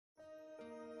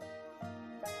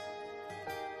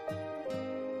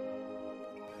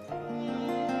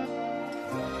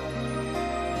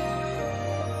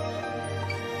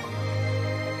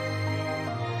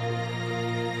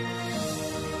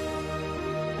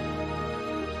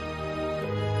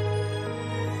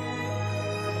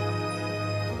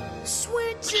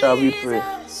Shall we pray?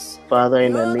 Father,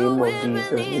 in the name of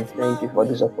Jesus, we thank you for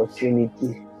this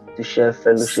opportunity to share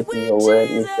fellowship in your word.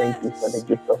 We thank you for the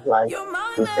gift of life.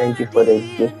 We thank you for the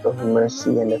gift of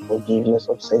mercy and the forgiveness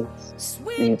of sins.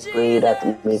 We pray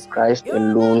that may Christ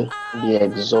alone be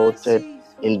exalted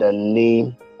in the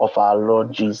name of our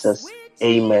Lord Jesus.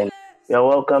 Amen. You are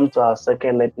welcome to our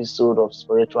second episode of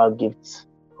Spiritual Gifts.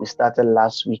 We started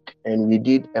last week and we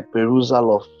did a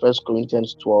perusal of 1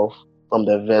 Corinthians 12 from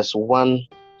the verse 1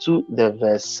 to the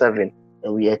verse 7.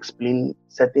 And we explained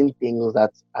certain things that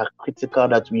are critical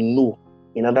that we know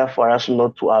in order for us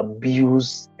not to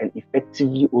abuse and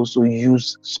effectively also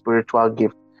use spiritual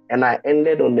gifts. And I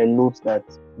ended on the note that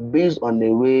based on the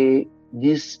way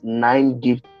these 9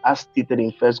 gifts as stated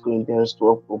in 1 Corinthians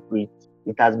 12 operate,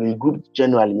 it has been grouped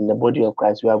generally in the body of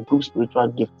Christ. We have grouped spiritual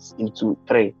gifts into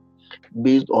 3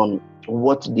 based on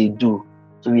what they do.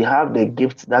 So we have the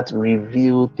gifts that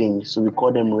reveal things. So we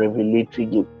call them revelatory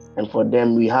gifts. And for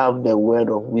them, we have the word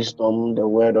of wisdom, the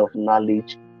word of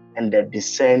knowledge, and the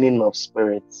discerning of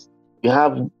spirits. We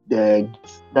have the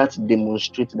gifts that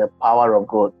demonstrate the power of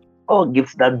God. All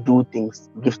gifts that do things,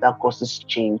 gifts that causes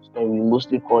change, and we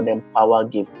mostly call them power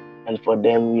gifts. And for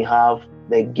them, we have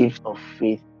the gift of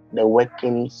faith, the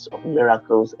workings of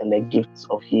miracles, and the gifts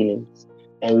of healings.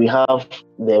 And we have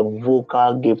the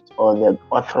vocal gift or the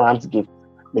utterance gift,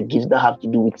 the gifts that have to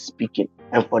do with speaking.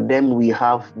 And for them, we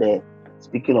have the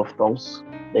speaking of tongues,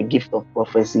 the gift of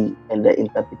prophecy, and the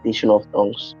interpretation of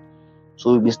tongues.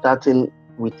 So we'll be starting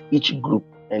with each group.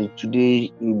 And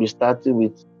today, we'll be starting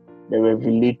with the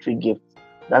revelatory gift.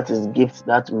 That is gifts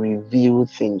that reveal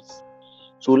things.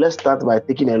 So let's start by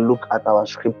taking a look at our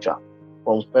scripture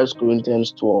from 1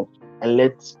 Corinthians 12. And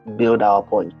let's build our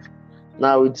point.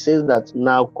 Now it says that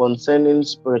now concerning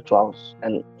spirituals,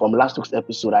 and from last week's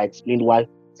episode, I explained why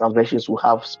some versions will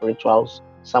have spirituals,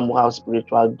 some will have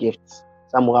spiritual gifts,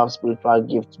 some will have spiritual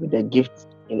gifts with the gifts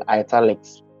in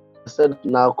italics. I said,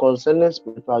 now concerning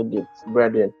spiritual gifts,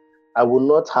 brethren, I will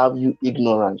not have you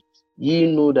ignorant.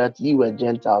 Ye know that ye were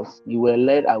Gentiles, ye were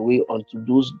led away unto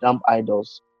those dumb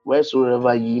idols,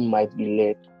 wheresoever ye might be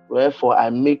led. Wherefore I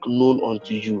make known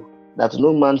unto you, that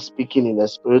no man speaking in the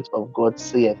Spirit of God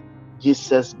saith,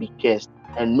 Jesus be cursed,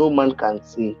 and no man can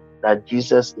say that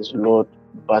Jesus is Lord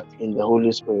but in the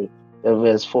Holy Spirit. The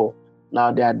verse 4.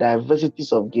 Now there are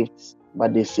diversities of gifts,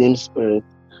 but the same Spirit,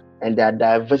 and there are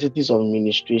diversities of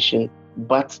ministration,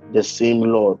 but the same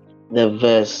Lord. The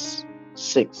verse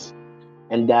 6.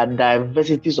 And there are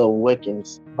diversities of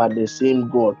workings, but the same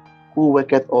God, who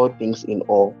worketh all things in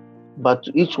all. But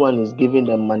to each one is given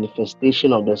the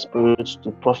manifestation of the Spirit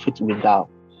to profit withal.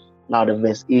 Now the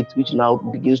verse 8, which now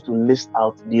begins to list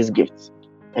out these gifts.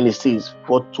 And it says,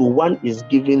 for to one is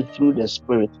given through the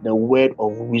Spirit the word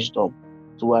of wisdom,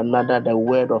 to another the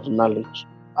word of knowledge,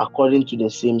 according to the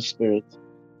same Spirit,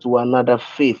 to another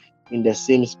faith in the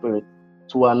same Spirit,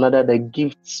 to another the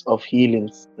gifts of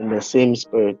healings in the same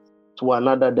Spirit, to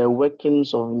another the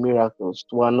workings of miracles,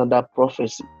 to another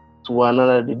prophecy, to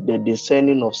another the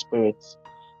discerning of spirits,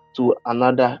 to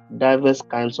another diverse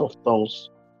kinds of tongues,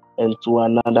 and to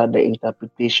another the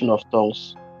interpretation of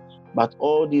tongues. But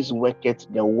all these worketh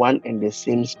the one and the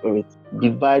same Spirit,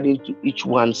 dividing to each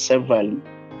one severally,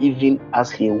 even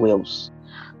as he wills.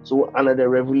 So under the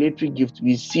revelatory gift,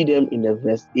 we see them in the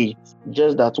verse 8.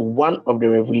 Just that one of the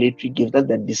revelatory gifts, that's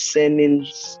the discerning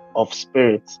of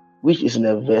spirits, which is in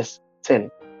the verse 10.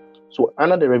 So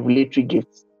under the revelatory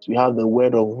gifts, we have the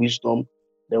word of wisdom,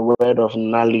 the word of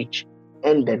knowledge,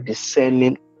 and the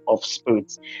discerning of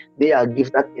spirits. They are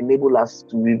gifts that enable us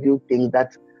to reveal things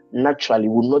that naturally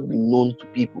will not be known to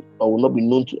people or will not be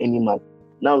known to any man.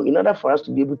 Now, in order for us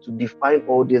to be able to define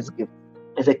all these gifts,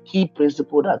 there's a key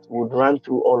principle that would run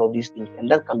through all of these things,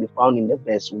 and that can be found in the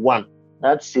verse 1.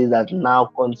 That says that now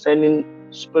concerning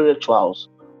spirituals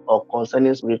or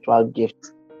concerning spiritual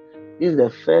gifts, this is the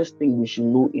first thing we should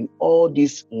know in all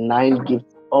these 9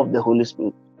 gifts of the Holy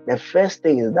Spirit. The first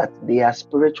thing is that they are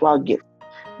spiritual gifts,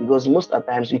 because most of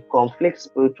the times we conflict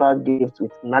spiritual gifts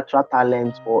with natural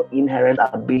talents or inherent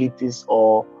abilities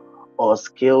or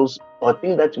skills or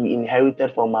things that we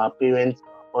inherited from our parents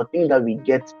or things that we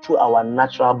get through our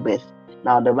natural birth.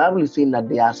 Now the Bible is saying that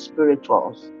they are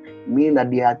spirituals, meaning that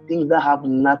they are things that have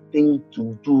nothing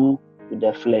to do with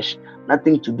the flesh,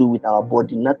 nothing to do with our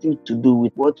body, nothing to do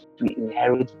with what we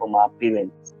inherit from our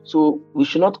parents. So we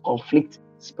should not conflict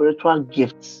spiritual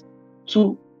gifts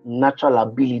to natural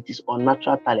abilities or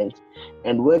natural talents.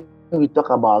 And when we talk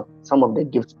about some of the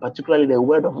gifts, particularly the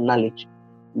word of knowledge,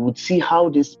 you would see how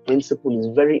this principle is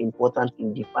very important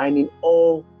in defining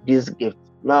all these gifts.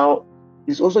 Now,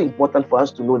 it's also important for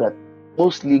us to know that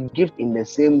mostly gifts in the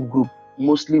same group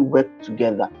mostly work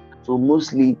together. So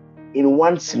mostly in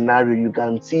one scenario, you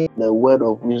can see the word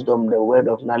of wisdom, the word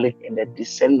of knowledge, and the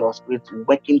discerning of spirit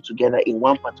working together in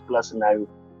one particular scenario.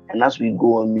 And as we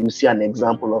go on, you see an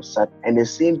example of such. And the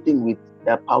same thing with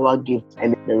the power gift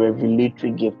and the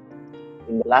revelatory gift.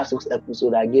 In the last week's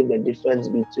episode, I gave the difference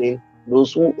between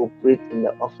those who operate in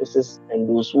the offices and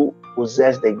those who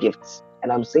possess the gifts.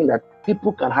 And I'm saying that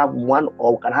people can have one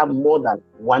or can have more than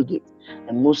one gift.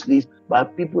 And mostly,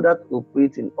 but people that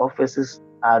operate in offices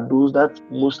are those that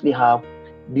mostly have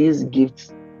these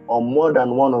gifts or more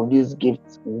than one of these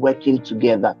gifts working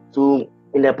together. So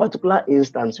in a particular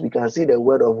instance, we can see the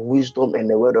word of wisdom and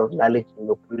the word of knowledge in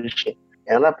operation.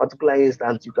 In another particular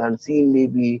instance, you can see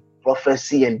maybe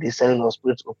prophecy and discerning of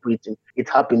spirits operating. It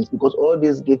happens because all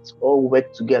these gifts all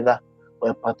work together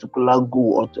for a particular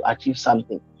goal or to achieve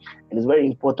something. And it's very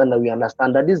important that we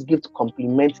understand that these gifts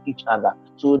complement each other.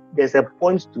 So there's a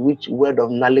point to which word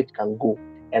of knowledge can go.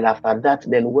 And after that,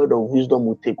 then word of wisdom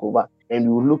will take over. And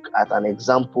we will look at an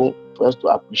example for us to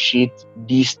appreciate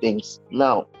these things.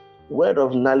 Now, word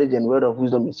of knowledge and word of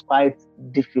wisdom is quite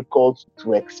difficult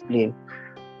to explain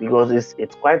because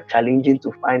it's quite challenging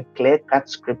to find clear-cut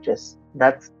scriptures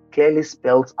that clearly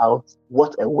spells out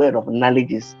what a word of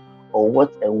knowledge is or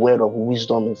what a word of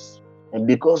wisdom is. And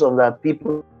because of that,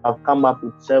 people have come up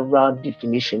with several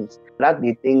definitions that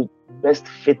they think best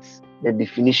fits the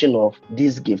definition of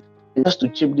this gift. Just to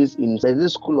chip this in, there's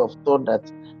this school of thought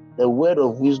that the word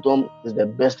of wisdom is the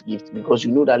best gift because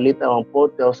you know that later on Paul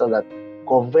tells us that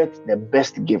covet the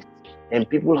best gift. And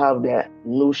people have their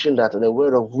notion that the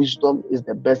word of wisdom is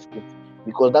the best gift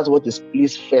because that's what is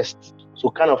placed first. So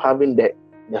kind of having the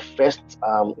first,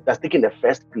 it has taken the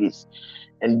first place.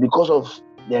 And because of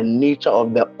the nature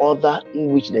of the order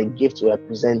in which the gifts were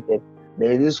presented,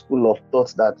 there is this school of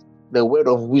thought that the word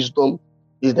of wisdom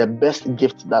is the best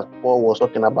gift that Paul was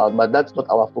talking about. But that's not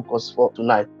our focus for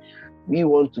tonight. We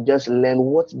want to just learn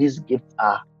what these gifts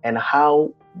are and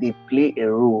how they play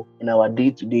a role in our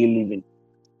day-to-day living.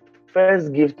 The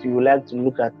first gift you would like to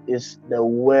look at is the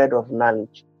word of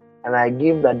knowledge. And I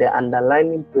give that the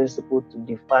underlying principle to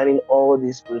defining all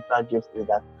these spiritual gifts is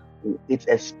that it's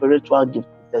a spiritual gift,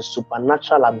 it's a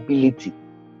supernatural ability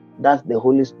that the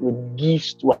Holy Spirit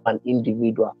gives to an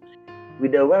individual.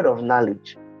 With the word of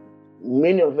knowledge,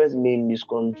 many of us may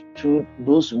misconstrue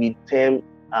those we term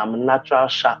natural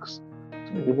sharks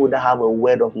to the people that have a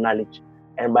word of knowledge.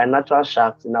 And by natural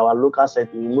sharks, in our local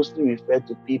setting, we mostly refer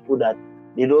to people that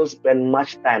they don't spend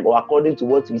much time, or according to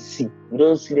what we see, we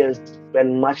don't see them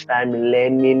spend much time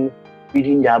learning,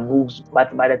 reading their books,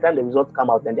 but by the time the results come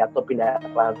out, then they are topping their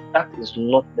class. That is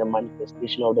not the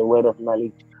manifestation of the word of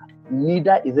knowledge.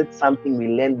 Neither is it something we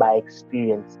learn by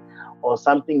experience or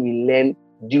something we learn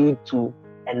due to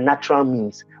a natural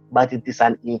means, but it is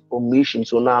an information.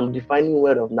 So now I'm defining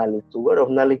word of knowledge. So word of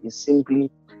knowledge is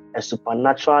simply a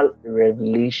supernatural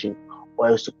revelation or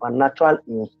a supernatural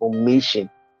information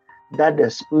that the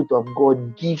Spirit of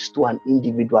God gives to an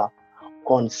individual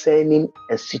concerning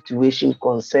a situation,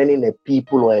 concerning a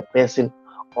people or a person,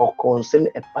 or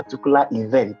concerning a particular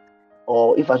event,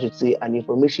 or if I should say, an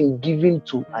information given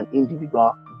to an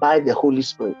individual by the Holy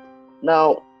Spirit.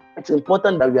 Now, it's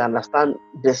important that we understand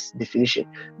this definition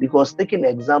because taking the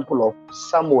example of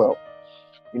Samuel,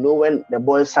 you know, when the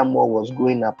boy Samuel was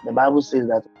growing up, the Bible says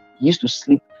that he used to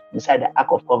sleep beside the Ark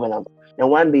of Covenant. And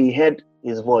one day he heard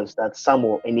his voice, that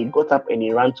Samuel, and he got up and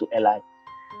he ran to Eli.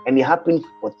 And it happened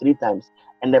for 3 times.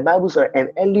 And the Bible says, and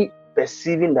Eli,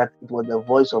 perceiving that it was the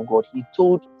voice of God, he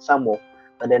told Samuel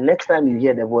that the next time you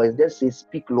hear the voice, just say,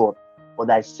 "Speak, Lord, for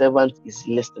thy servant is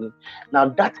listening." Now,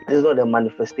 that is not the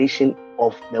manifestation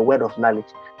of the word of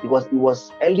knowledge, because it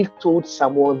was Eli told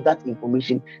Samuel that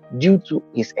information due to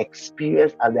his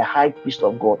experience as the high priest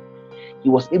of God. He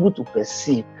was able to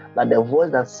perceive that the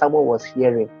voice that Samuel was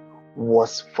hearing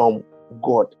was from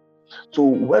God. So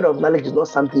word of knowledge is not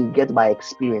something you get by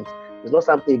experience. It's not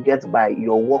something you get by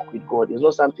your walk with God. It's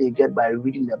not something you get by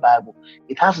reading the Bible.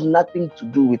 It has nothing to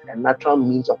do with a natural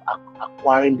means of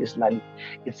acquiring this knowledge.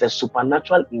 It's a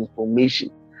supernatural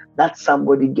information that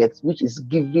somebody gets, which is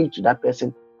given to that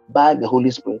person by the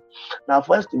Holy Spirit. Now,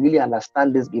 for us to really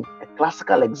understand this gift, a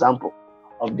classical example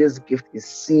of this gift is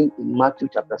seen in Matthew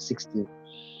chapter 16.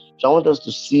 So I want us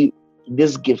to see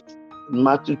this gift in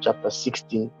Matthew chapter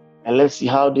 16. And let's see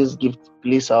how this gift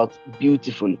plays out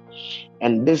beautifully.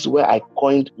 And this is where I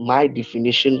coined my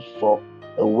definition for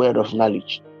the word of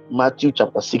knowledge. Matthew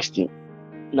chapter 16.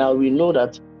 Now we know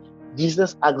that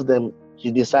Jesus asked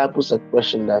his disciples, a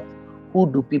question that,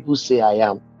 "Who do people say I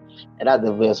am?" And that's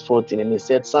the verse 14. And he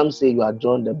said, "Some say you are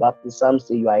John the Baptist, some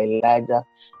say you are Elijah,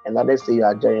 and others say you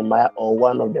are Jeremiah or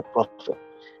one of the prophets."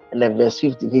 And then verse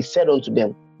 15, he said unto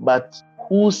them, but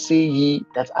who say ye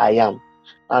that I am?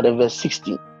 Now the verse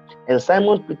 16, and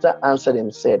Simon Peter answered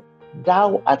and said,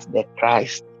 thou art the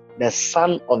Christ, the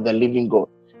Son of the living God.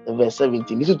 The verse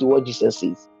 17, listen to what Jesus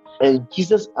says. And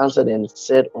Jesus answered and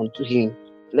said unto him,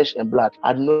 flesh and blood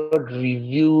had not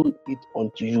revealed it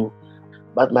unto you,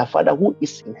 but my Father who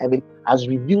is in heaven has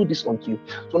revealed this unto you.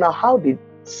 So now how did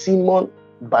Simon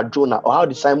Barjona, or how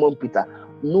did Simon Peter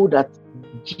know that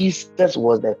Jesus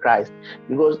was the Christ?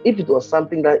 Because if it was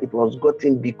something that it was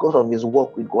gotten because of his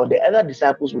work with God, the other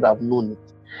disciples would have known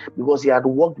it. Because he had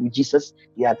walked with Jesus,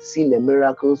 he had seen the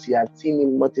miracles, he had seen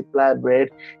him multiply bread,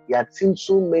 he had seen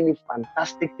so many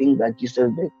fantastic things that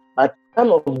Jesus did. But none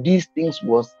of these things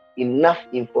was enough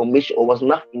information, or was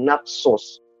not enough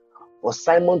source for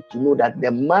Simon to know that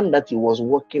the man that he was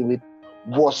working with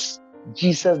was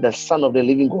Jesus, the Son of the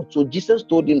living God. So Jesus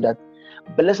told him that,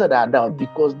 blessed art thou,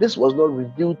 because this was not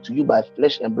revealed to you by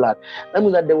flesh and blood. That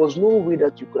means that there was no way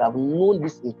that you could have known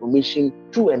this information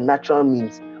through a natural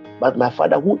means, but my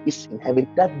Father who is in heaven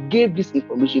that gave this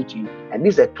information to you. And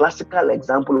this is a classical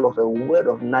example of a word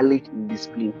of knowledge in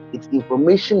display. It's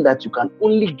information that you can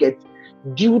only get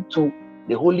due to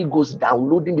the Holy Ghost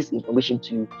downloading this information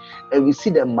to you. And we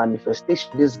see the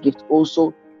manifestation of this gift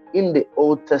also in the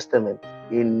Old Testament,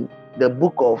 in the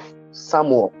book of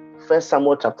Samuel, 1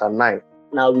 Samuel chapter 9.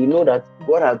 Now we know that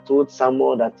God had told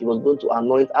Samuel that he was going to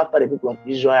anoint, after the people of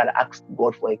Israel had asked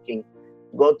God for a king.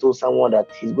 God told Samuel that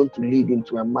he's going to lead him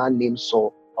to a man named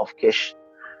Saul of Kish,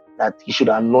 that he should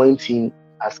anoint him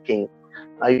as king.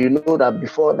 Now you know that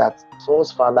before that,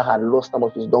 Saul's father had lost some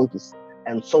of his donkeys,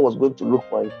 and Saul was going to look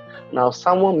for it. Now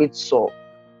Samuel meets Saul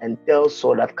and tells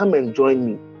Saul that, come and join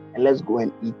me and let's go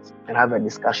and eat and have a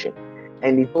discussion.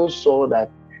 And he told Saul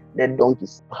that the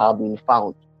donkeys have been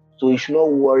found, so you should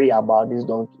not worry about this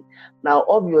donkey. Now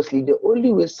obviously the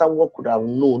only way Samuel could have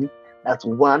known that,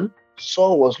 one,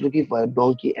 Saul was looking for a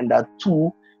donkey, and that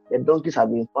two, the donkeys have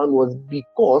been found, was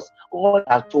because God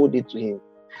had told it to him.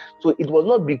 So it was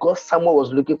not because Samuel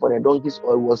was looking for the donkeys,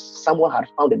 or it was Samuel had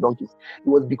found the donkeys. It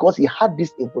was because he had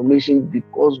this information,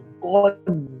 because God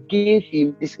gave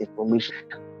him this information.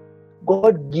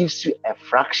 God gives you a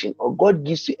fraction, or God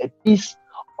gives you a piece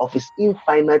of his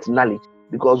infinite knowledge,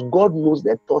 because God knows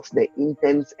the thoughts, the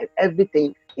intents, and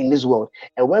everything in this world.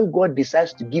 And when God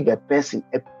decides to give a person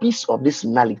a piece of this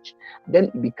knowledge, then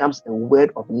it becomes a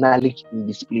word of knowledge in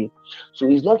display. So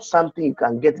it's not something you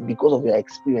can get because of your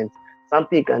experience,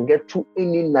 something you can get through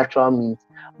any natural means,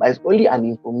 but it's only an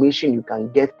information you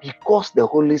can get because the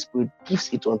Holy Spirit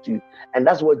gives it unto you. And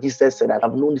that's what Jesus said, that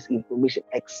I've known this information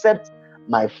except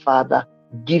my Father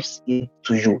gives it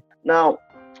to you. Now,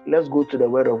 let's go to the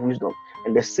word of wisdom.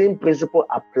 And the same principle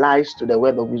applies to the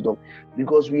word of wisdom,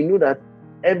 because we know that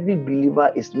every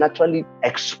believer is naturally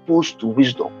exposed to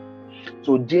wisdom.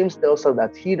 So James tells us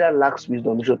that he that lacks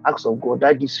wisdom, he should ask of God,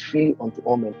 that gives freely unto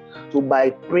all men. So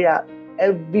by prayer,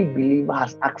 every believer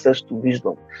has access to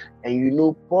wisdom. And you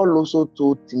know, Paul also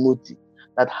told Timothy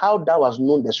that how thou hast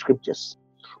known the scriptures,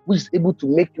 which is able to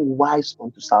make you wise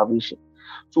unto salvation.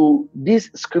 So these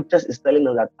scriptures is telling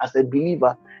us that as a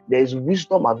believer, there is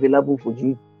wisdom available for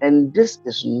you. And this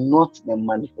is not the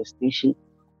manifestation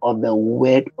of the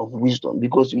word of wisdom,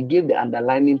 because we gave the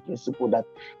underlying principle that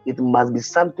it must be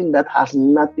something that has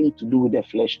nothing to do with the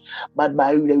flesh, but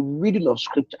by the reading of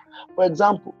scripture. For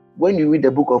example, when you read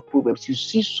the book of Proverbs, you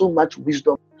see so much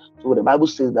wisdom. So the Bible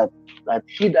says that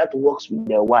he that walks with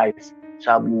the wise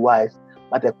shall be wise,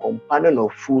 but a companion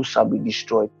of fools shall be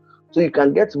destroyed. So you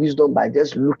can get wisdom by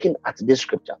just looking at this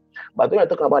scripture. But when we're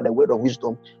talking about the word of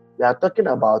wisdom, we are talking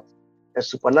about a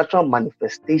supernatural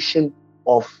manifestation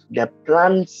of the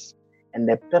plans and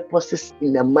the purposes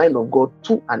in the mind of God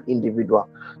to an individual.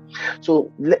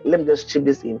 So let me just chip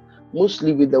this in.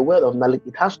 Mostly with the word of knowledge,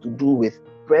 it has to do with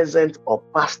present or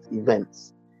past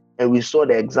events. And we saw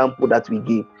the example that we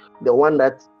gave. The one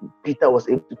that Peter was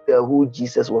able to tell who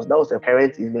Jesus was, that was a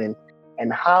current event.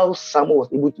 And how Samuel was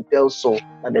able to tell Saul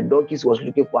that the donkeys he was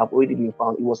looking for have already been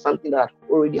found. It was something that had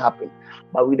already happened.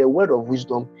 But with the word of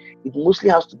wisdom, it mostly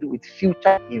has to do with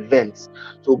future events.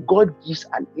 So God gives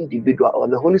an individual, or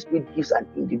the Holy Spirit gives an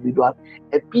individual,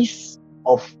 a piece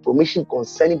of information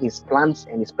concerning his plans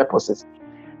and his purposes.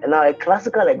 And now a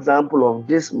classical example of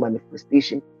this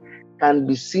manifestation can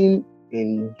be seen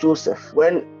in Joseph.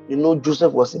 When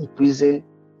Joseph was in prison,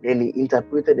 then he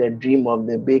interpreted the dream of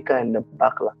the baker and the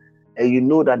butler. And you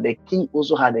know that the king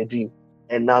also had a dream,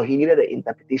 and now he needed the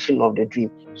interpretation of the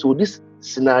dream. So this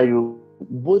scenario,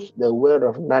 both the word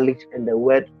of knowledge and the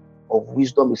word of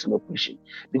wisdom is in operation,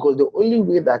 because the only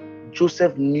way that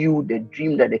Joseph knew the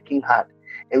dream that the king had,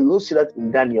 and we will see that in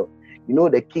Daniel,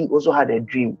 The king also had a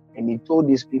dream, and he told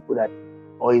these people that,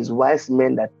 or his wise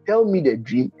men, that tell me the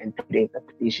dream and the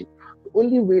interpretation. The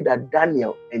only way that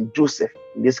Daniel and Joseph,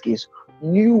 in this case,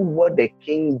 knew what the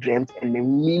king dreamt and the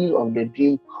meaning of the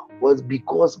dream was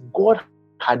because God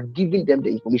had given them the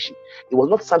information. It was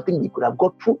not something they could have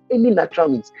got through any natural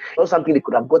means, not something they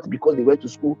could have got because they went to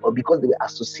school or because they were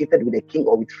associated with the king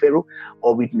or with Pharaoh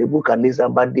or with Nebuchadnezzar,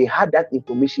 but they had that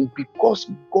information because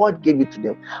God gave it to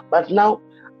them. But now,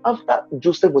 after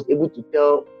Joseph was able to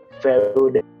tell Pharaoh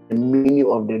the meaning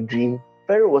of the dream,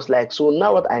 Pharaoh was like, so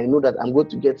now that I know that I'm going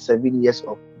to get 7 years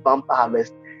of bumper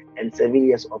harvest and 7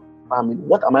 years of famine,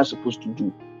 what am I supposed to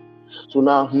do? So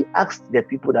now he asked the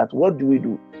people that, what do we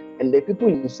do? And the people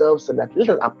themselves said that, let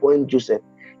us appoint Joseph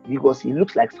because he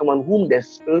looks like someone whom the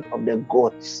spirit of the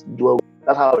gods dwell.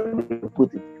 That's how they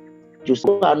put it.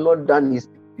 Joseph had not done his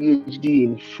PhD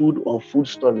in food or food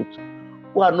storage,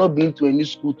 who had not been to any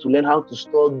school to learn how to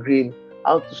store grain,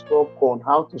 how to store corn,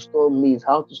 how to store maize,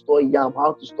 how to store yam,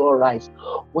 how to store rice,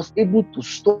 was able to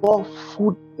store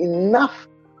food enough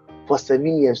for 7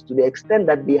 years, to the extent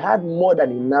that they had more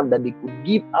than enough that they could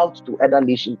give out to other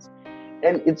nations.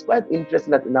 And it's quite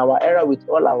interesting that in our era, with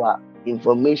all our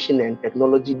information and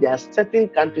technology, there are certain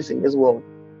countries in this world,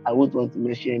 I wouldn't want to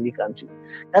mention any country,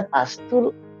 that are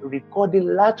still recording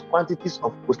large quantities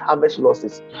of post-harvest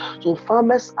losses. So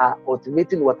farmers are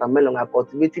cultivating watermelon, are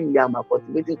cultivating yam, are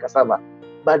cultivating cassava,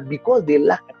 but because they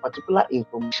lack a particular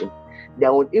information, they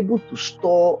are unable to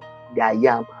store their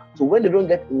yam. So when they don't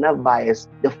get enough buyers,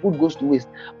 the food goes to waste.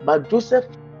 But Joseph,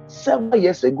 several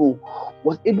years ago,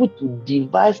 was able to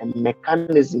devise a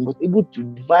mechanism, was able to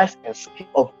devise a scheme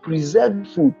of preserved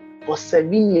food for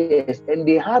 7 years, and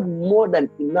they had more than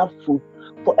enough food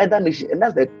for other nations. And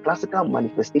that's the classical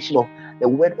manifestation of the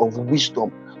word of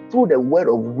wisdom. Through the word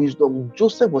of wisdom,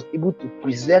 Joseph was able to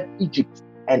preserve Egypt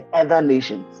and other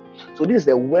nations. So this is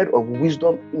the word of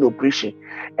wisdom in operation.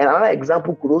 And another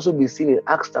example could also be seen in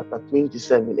Acts chapter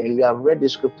 27. And we have read the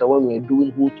scripture when we were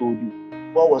doing Who Told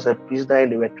You. Paul was a prisoner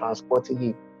and they were transporting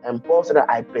him. And Paul said that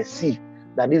I perceive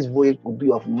that this voyage will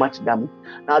be of much damage.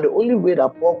 Now, the only way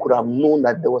that Paul could have known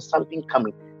that there was something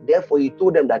coming, therefore he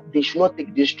told them that they should not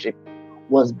take this trip,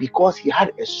 was because he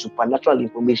had a supernatural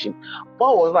information.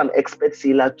 Paul was not an expert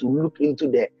sailor to look into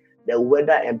the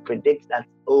weather and predict that,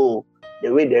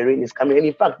 the way the rain is coming. And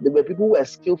in fact, there were people who were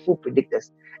skillful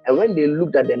predictors. And when they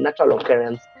looked at the natural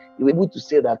occurrence, they were able to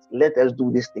say that, let us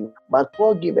do this thing. But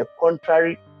Paul gave a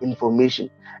contrary information.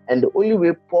 And the only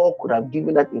way Paul could have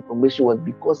given that information was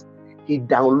because he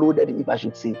downloaded it, if I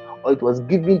should say, or it was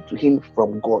given to him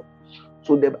from God.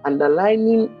 So the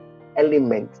underlying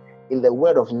element in the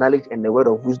word of knowledge and the word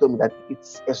of wisdom is that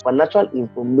it's a supernatural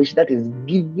information that is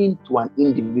given to an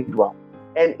individual.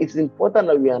 And it's important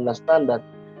that we understand that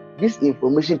this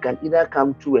information can either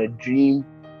come through a dream,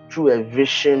 through a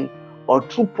vision, or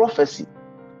through prophecy.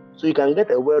 So you can get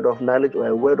a word of knowledge or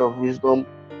a word of wisdom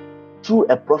through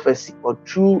a prophecy or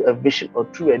through a vision or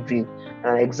through a dream.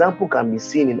 An example can be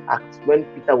seen in Acts when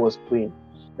Peter was praying.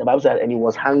 The Bible said, and he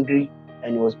was hungry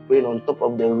and he was praying on top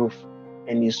of the roof.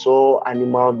 And he saw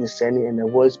animals descending, and a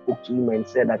voice spoke to him and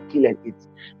said that kill and eat.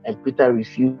 And Peter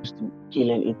refused to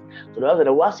kill and eat. So that was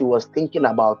the whilst he was thinking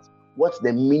about what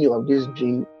the meaning of this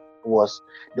dream was,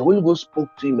 the Holy Ghost spoke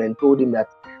to him and told him that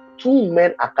 2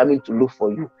 men are coming to look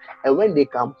for you. And when they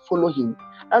come, follow him.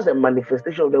 That's a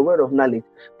manifestation of the word of knowledge,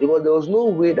 because there was no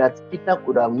way that Peter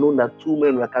could have known that 2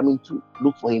 men were coming to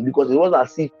look for him, because it was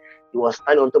as if he was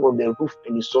standing on top of the roof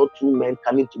and he saw 2 men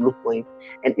coming to look for him.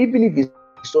 And even if he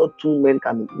saw 2 men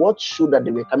coming, what showed that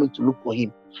they were coming to look for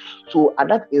him? So at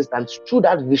that instance, through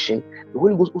that vision, the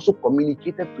Holy Ghost also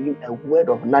communicated to him a word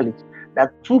of knowledge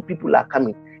that 2 people are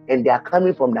coming, and they are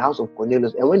coming from the house of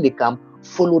Cornelius. And when they come,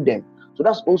 follow them. So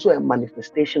that's also a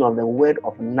manifestation of the word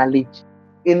of knowledge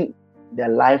in the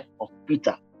life of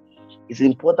Peter. It's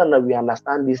important that we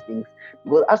understand these things,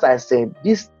 because as I said,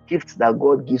 these gifts that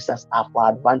God gives us are for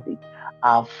advantage,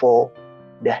 are for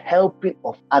the helping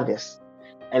of others.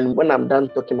 And when I'm done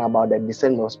talking about the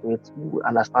discerning of spirits, you will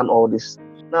understand all this.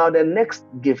 Now, the next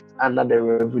gift under the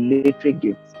revelatory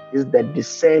gift is the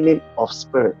discerning of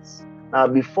spirits. Now,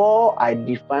 before I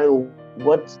define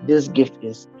what this gift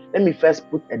is, let me first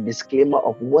put a disclaimer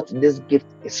of what this gift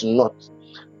is not.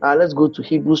 Now, let's go to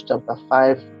Hebrews chapter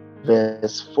 5,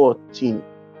 verse 14.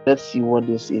 Let's see what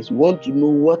this is. We want to know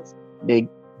what the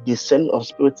discerning of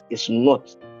spirits is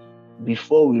not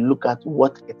before we look at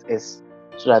what it is,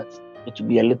 so that it will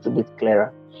be a little bit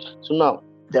clearer. So now,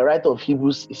 the writer of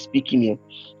Hebrews is speaking here,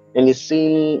 and he's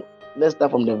saying, let's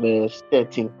start from the verse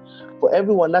 13. For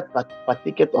everyone that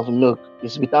partaketh of milk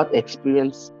is without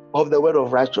experience of the word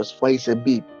of righteousness, for he is a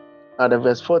babe. Now the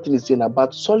verse 14 is saying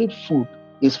about solid food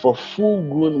is for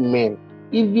full-grown men,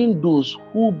 even those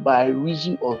who by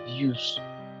reason of use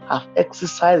have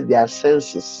exercised their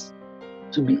senses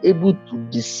to be able to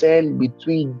discern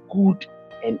between good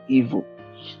and evil.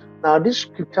 Now, this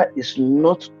scripture is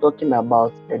not talking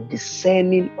about the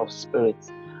discerning of spirits,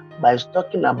 but it's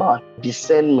talking about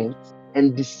discernment.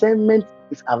 And discernment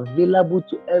is available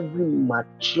to every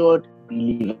matured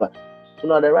believer. So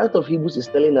now the writer of Hebrews is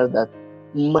telling us that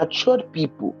matured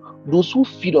people, those who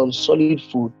feed on solid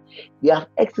food, they have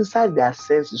exercised their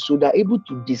senses, so they're able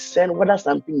to discern whether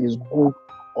something is good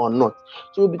or not.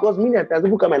 So because many times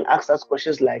people come and ask us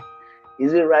questions like,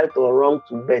 is it right or wrong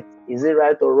to bet? Is it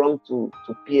right or wrong to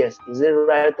pierce? Is it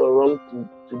right or wrong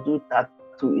to do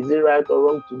tattoo? Is it right or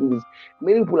wrong to do this?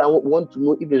 Many people want to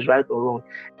know if it's right or wrong.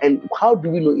 And how do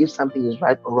we know if something is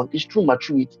right or wrong? It's through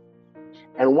maturity.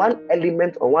 And one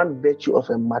element or one virtue of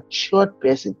a matured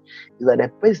person is that the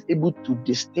person is able to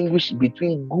distinguish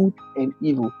between good and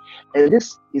evil. And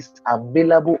this is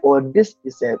available, or this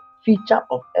is a feature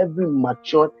of every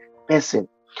matured person.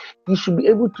 You should be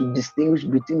able to distinguish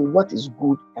between what is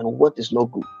good and what is not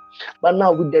good. But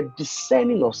now with the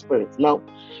discerning of spirits, now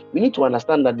we need to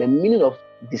understand that the meaning of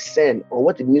discern, or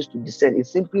what it means to discern, it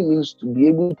simply means to be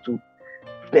able to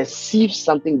perceive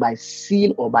something by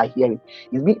seeing or by hearing.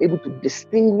 It's being able to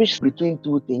distinguish between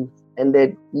two things. And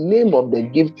the name of the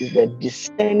gift is the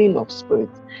discerning of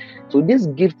spirits. So this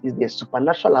gift is the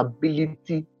supernatural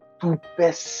ability to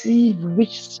perceive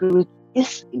which spirit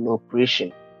is in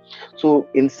operation. So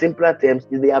in simpler terms,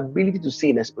 is the ability to see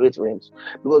in the spirit realms.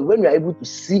 Because when we are able to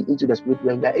see into the spirit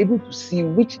realm, we are able to see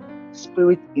which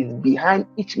spirit is behind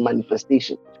each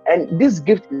manifestation. And this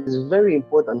gift is very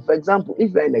important. For example,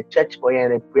 if you're in a church or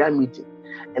you're in a prayer meeting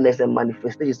and there's a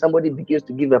manifestation, somebody begins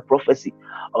to give a prophecy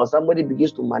or somebody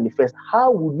begins to manifest,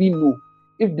 how would we know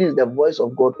if this is the voice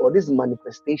of God or this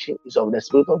manifestation is of the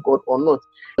Spirit of God or not?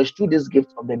 It's through this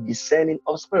gift of the discerning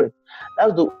of spirit.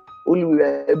 That's the only way we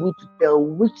are able to tell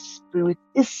which spirit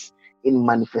is in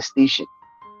manifestation.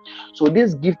 So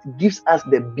this gift gives us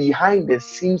the behind the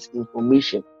scenes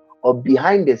information or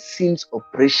behind the scenes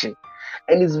operation.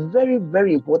 And it's very,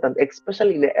 very important,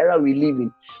 especially in the era we live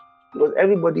in, because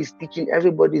everybody is teaching,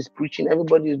 everybody is preaching,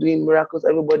 everybody is doing miracles,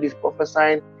 everybody is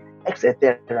prophesying,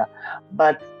 etc.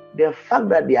 But the fact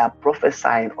that they are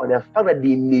prophesying or the fact that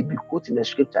they may be quoting the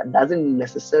scripture doesn't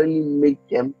necessarily make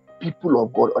them people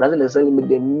of God or doesn't necessarily make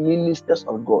them ministers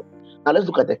of God. Now let's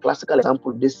look at a classical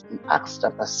example of this in Acts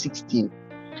chapter 16.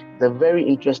 It's a very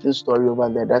interesting story over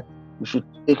there that we should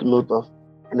take note of.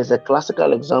 And it's a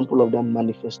classical example of the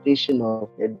manifestation of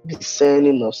the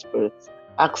discerning of spirits.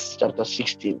 Acts chapter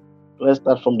 16. Let's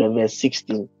start from the verse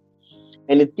 16.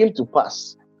 And it came to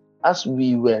pass, as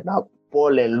we were, now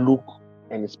Paul and Luke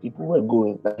and his people were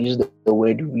going, I use the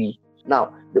word we.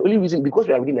 Now, the only reason, because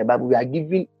we are reading the Bible, we are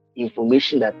giving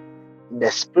information that the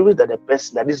spirit that the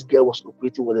person, that this girl was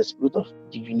operating was the spirit of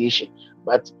divination.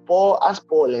 But as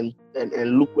Paul and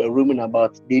Luke were roaming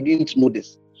about, they didn't know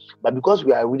this. But because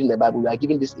we are reading the Bible, we are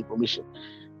giving this information.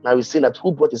 Now we see that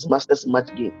who brought his master's much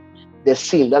gain? The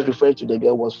same, that's referring to the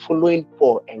girl, was following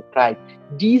Paul and cried,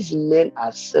 "These men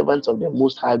are servants of the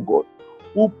Most High God,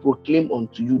 who proclaim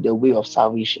unto you the way of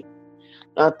salvation."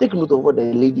 Now take note of what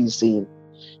the lady is saying.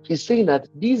 She's saying that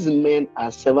these men are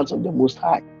servants of the Most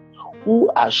High, who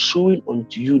are showing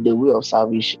unto you the way of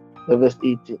salvation. Verse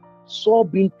 18. Saul,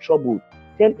 being troubled,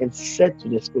 turned and said to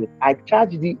the spirit, "I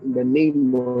charge thee in the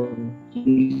name of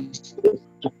Jesus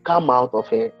to come out of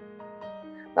her."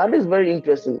 Now this is very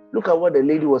interesting. Look at what the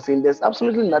lady was saying. There's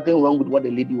absolutely nothing wrong with what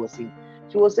the lady was saying.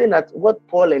 She was saying that what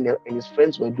Paul and his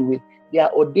friends were doing, they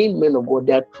are ordained men of God,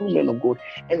 they are true men of God,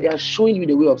 and they are showing you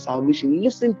the way of salvation.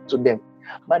 Listen to them.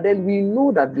 But then we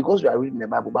know that because we are reading the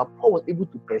Bible, but Paul was able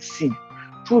to perceive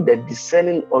through the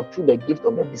discerning or through the gift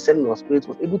of the discerning of spirits,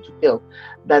 was able to tell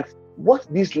that what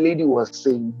this lady was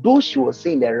saying, though she was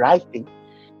saying the right thing,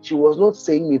 she was not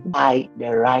saying it by the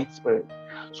right spirit.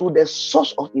 So the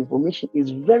source of information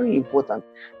is very important.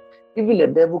 Even the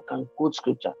devil can quote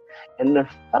scripture, and the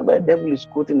fact that the devil is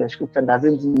quoting the scripture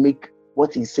doesn't make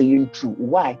what he's saying true.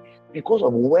 Why? Because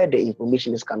of where the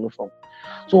information is coming from.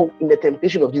 So in the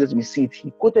temptation of Jesus, we see it.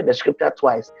 He quoted the scripture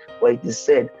twice, where it is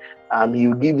said, "He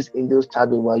will give his angels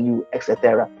charge over you,"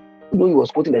 etc. Though he was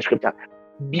quoting the scripture,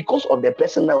 because of the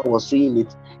person that was saying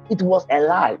it, it was a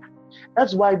lie.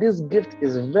 That's why this gift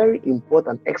is very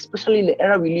important, especially in the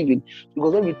era we live in.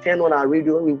 Because when we turn on our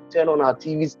radio, when we turn on our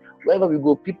TVs, wherever we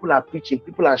go, people are preaching,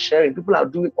 people are sharing, people are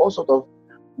doing all sorts of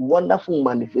wonderful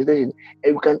manifestations,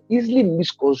 and we can easily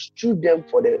misconstrue them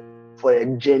for a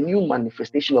genuine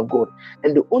manifestation of God.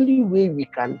 And the only way we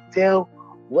can tell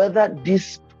whether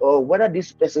this or whether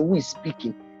this person who is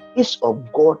speaking is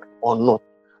of God or not.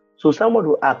 So someone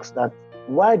will ask that,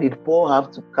 why did Paul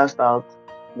have to cast out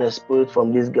the spirit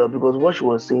from this girl? Because what she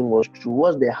was saying was true.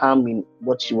 What's the harm in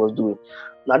what she was doing?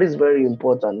 Now, this is very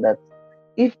important, that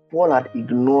if Paul had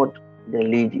ignored the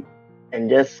lady and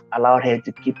just allowed her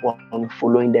to keep on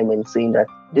following them and saying that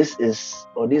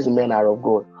these men are of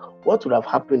God, what would have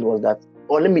happened was that,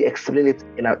 or let me explain it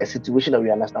in a situation that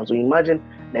we understand. So imagine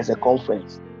there's a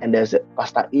conference and there's a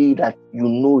Pastor A that you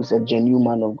know is a genuine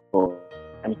man of God,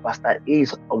 and Pastor A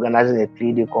is organizing a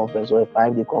 3-day conference or a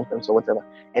 5-day conference or whatever,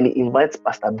 and he invites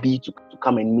Pastor B to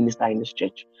come and minister in his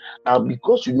church. Now,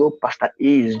 because you know Pastor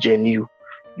A is genuine,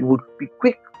 you would be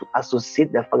quick to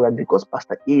associate the fact that because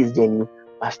Pastor A is genuine,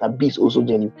 Pastor B is also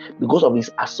genuine because of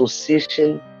his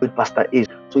association with Pastor A.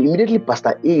 So immediately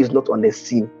Pastor A is not on the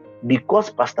scene. Because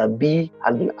Pastor B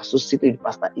has been associated with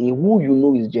Pastor A, who you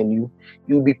know is genuine,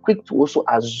 you'll be quick to also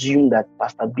assume that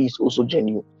Pastor B is also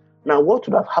genuine. Now, what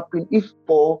would have happened if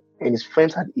Paul and his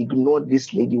friends had ignored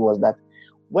this lady was that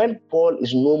when Paul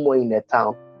is no more in the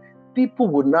town, people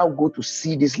would now go to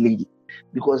see this lady.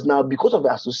 Because now, because of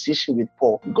the association with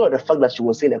Paul, because of the fact that she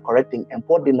was saying the correct thing and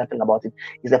Paul did nothing about it,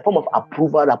 is a form of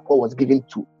approval that Paul was giving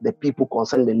to the people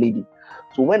concerning the lady.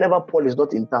 So whenever Paul is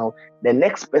not in town, the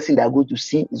next person they are going to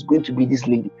see is going to be this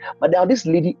lady. But now this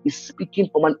lady is speaking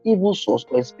from an evil source,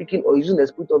 or is speaking or using the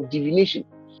spirit of divination.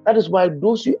 That is why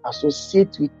those you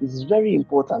associate with is very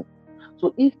important.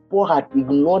 So if Paul had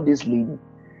ignored this lady,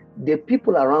 the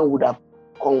people around would have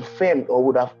confirmed or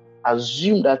would have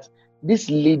assumed that this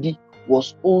lady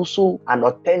was also an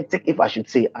authentic, if I should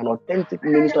say, an authentic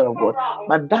minister of God.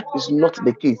 But that is not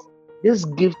the case. This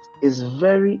gift is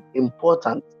very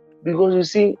important because you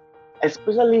see,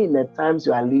 especially in the times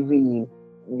you are living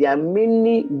in, there are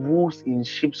many wolves in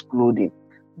sheep's clothing.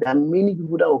 There are many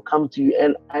people that will come to you,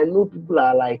 and I know people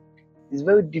are like, it's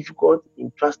very difficult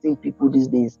in trusting people these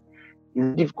days.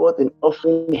 It's difficult in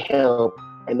offering help.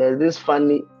 And there's this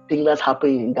funny thing that's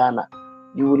happening in Ghana.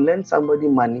 You will lend somebody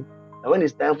money, and when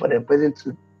it's time for the person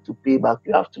to pay back,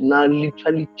 you have to now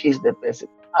literally chase the person.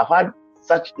 I've had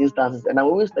such instances, and I'm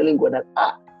always telling God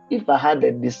that, if I had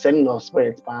the discerning of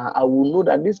spirits, I will know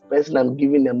that this person I'm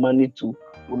giving the money to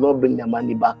will not bring the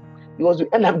money back. Because you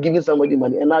end up giving somebody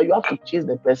money, and now you have to chase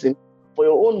the person for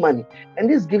your own money. And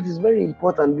this gift is very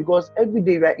important because every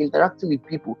day you are interacting with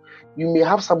people. You may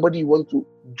have somebody you want to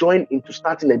join into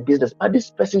starting a business, but this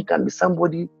person can be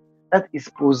somebody that is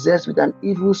possessed with an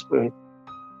evil spirit.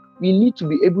 We need to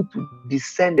be able to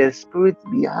discern the spirit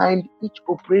behind each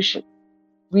operation.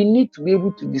 We need to be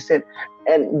able to discern.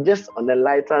 And just on a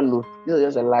lighter note, this is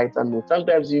just a lighter note.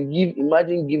 Sometimes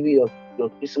imagine giving your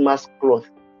Christmas cloth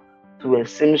to a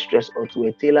seamstress or to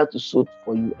a tailor to sew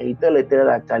for you, and you tell a tailor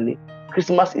that, Charlie,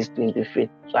 Christmas is 25th,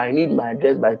 so I need my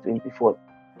dress by 24th.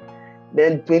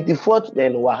 Then 24th,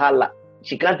 then wahala.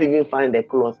 She can't even find the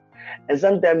cloth. And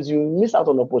sometimes you miss out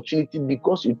on opportunity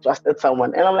because you trusted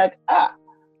someone. And I'm like,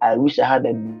 I wish I had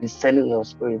a discerning of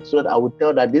spirit so that I would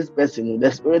tell that this person,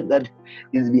 the spirit that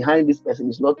is behind this person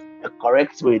is not a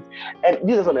correct spirit. And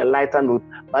this is on a lighter note,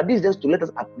 but this is just to let us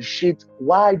appreciate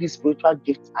why these spiritual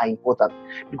gifts are important,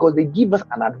 because they give us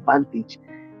an advantage.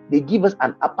 They give us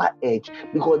an upper edge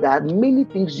because there are many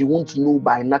things you won't know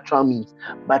by natural means.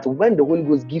 But when the Holy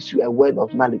Ghost gives you a word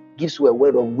of knowledge, gives you a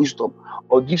word of wisdom,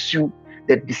 or gives you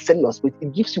the discerning of spirit,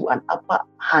 it gives you an upper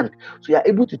hand. So you are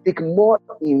able to take more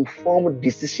informed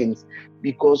decisions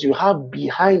because you have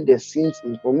behind the scenes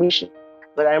information.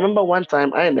 But I remember one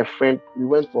time I and a friend, we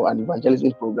went for an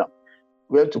evangelism program.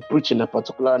 We went to preach in a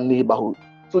particular neighborhood.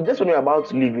 So just when we were about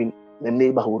to leave in the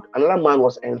neighborhood, another man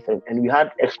was entering and we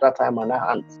had extra time on our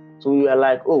hands. So we were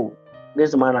like, oh,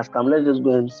 this man has come, let's just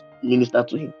go and minister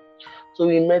to him. So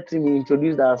we met him, we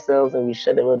introduced ourselves, and we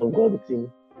shared the word of God with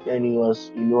him. And he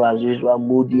was, as usual,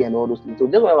 moody and all those things. So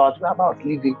just when we were about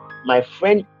leaving, my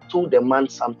friend told the man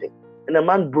something. And the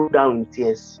man broke down in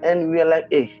tears. And we were like,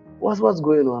 hey, what's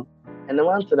going on? And the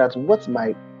man said that what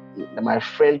my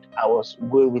friend I was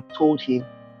going with told him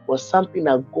was something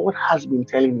that God has been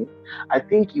telling him. I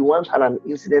think he once had an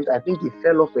incident. I think he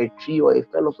fell off a tree or he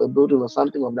fell off a building or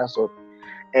something of that sort.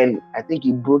 And I think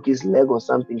he broke his leg or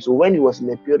something. So when he was in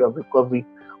a period of recovery,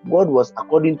 God was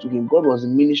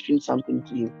ministering something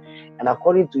to him. And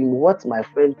according to him, what my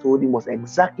friend told him was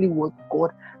exactly what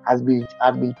God had been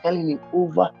telling him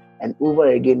over and over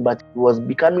again, but he was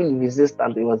becoming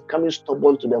resistant. He was becoming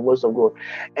stubborn to the voice of God.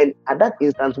 And at that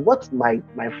instant, what my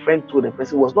friend told the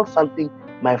person was not something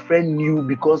my friend knew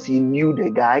because he knew the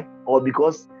guy or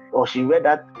she read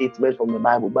that statement from the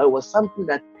Bible, but it was something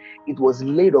that it was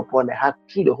laid upon the heart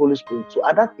through the Holy Spirit. So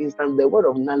at that instant, the word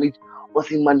of knowledge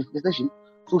was in manifestation.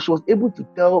 So she was able to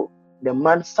tell the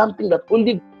man something that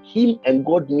only him and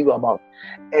God knew about.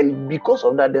 And because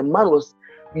of that, the man was,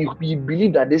 he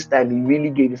believed that this time he really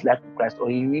gave his life to Christ, or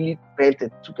he really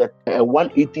repented, took a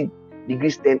 180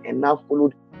 degrees turn, and now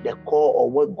followed the core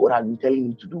of what God had been telling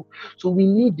him to do. So we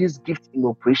need this gift in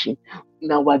operation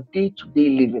in our day-to-day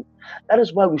living. That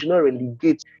is why we should not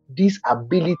relegate these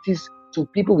abilities to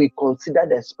people we consider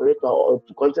the spiritual or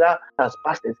to consider as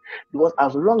pastors, because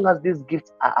as long as these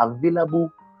gifts are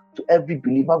available to every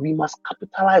believer, we must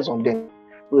capitalize on them.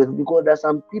 Because there's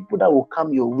some people that will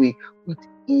come your way with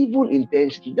evil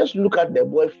intention. Just look at the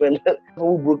boyfriend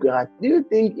who broke your heart. Do you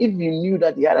think if you knew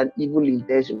that he had an evil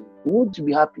intention, would you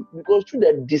be happy? Because through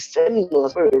the discerning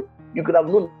of spirit, you could have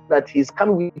known that he's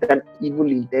coming with an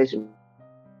evil intention.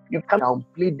 You can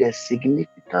downplay the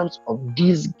significance of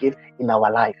these gifts in our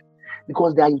life,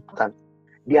 because they are important,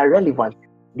 they are relevant,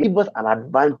 they give us an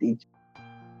advantage.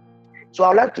 So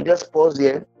I'd like to just pause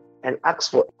here and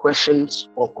ask for questions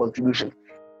or contribution.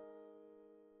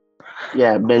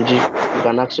 Yeah, Benji, you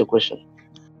can ask your question.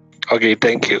 Okay,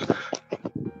 thank you.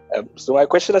 So my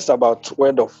question is about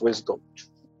word of wisdom.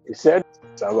 You said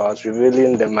it's about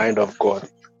revealing the mind of God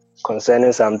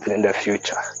concerning something in the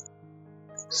future.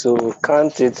 So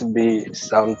can't it be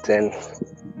something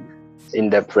in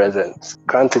the present?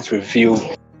 Can't it reveal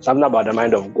something about the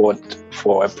mind of God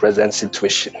for a present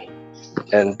situation?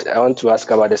 And I want to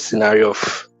ask about the scenario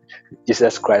of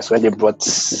Jesus Christ when they brought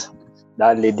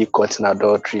that lady caught in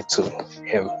adultery to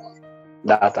him,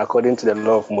 that according to the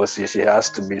law of Moses, she has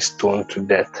to be stoned to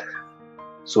death.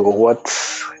 So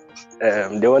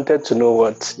they wanted to know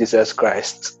what Jesus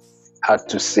Christ had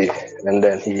to say, and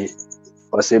then he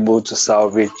was able to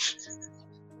salvage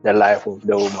the life of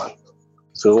the woman.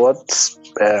 So what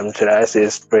should I say,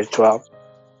 spiritual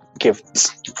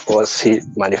gifts was he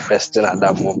manifesting at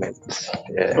that moment?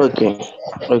 Yeah.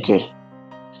 Okay.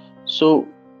 So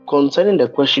concerning the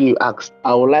question you asked,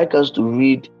 I would like us to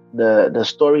read the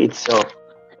story itself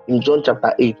in John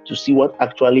chapter 8 to see what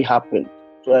actually happened,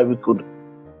 so that we could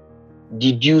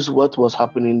deduce what was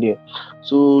happening there.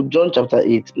 So John chapter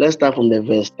 8, let's start from the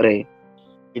verse 3.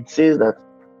 It says that,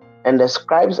 and the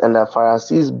scribes and the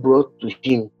Pharisees brought to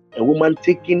him a woman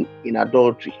taken in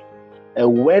adultery.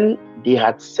 And when they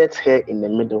had set her in the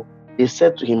middle, they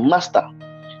said to him, Master,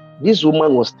 this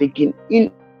woman was taken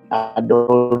in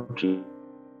adultery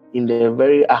in the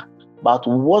very act. But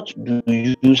what do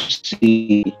you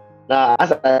say? Now,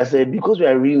 as I said, because we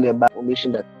are reading about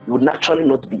information that you would naturally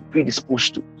not be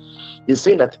predisposed to, he's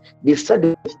saying that they said they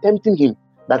were tempting him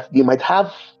that they might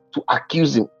have to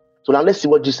accuse him. So now let's see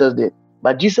what Jesus did.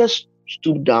 But Jesus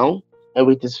stooped down and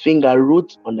with his finger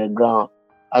wrote on the ground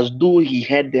as though he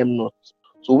heard them not.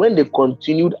 So when they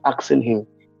continued asking him,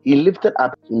 he lifted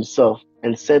up himself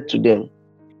and said to them,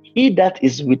 He that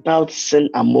is without sin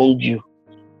among you,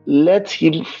 let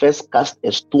him first cast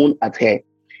a stone at her.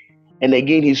 And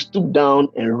again he stooped down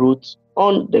and wrote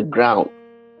on the ground.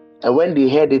 And when they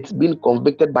heard it, being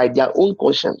convicted by their own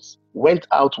conscience, went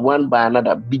out one by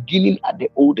another, beginning at the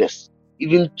oldest,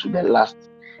 even to the last.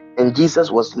 And Jesus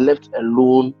was left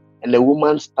alone, and the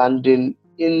woman standing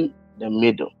in the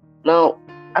middle. Now,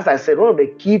 as I said, one of the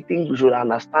key things we should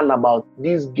understand about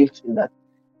these gifts is that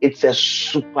it's a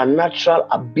supernatural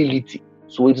ability.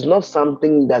 So it's not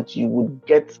something that you would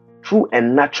get through a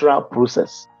natural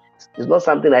process. It's not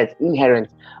something that is inherent,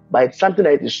 but it's something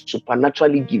that is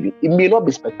supernaturally given. It may not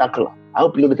be spectacular. I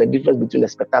hope you know there's a difference between the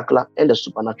spectacular and the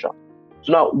supernatural.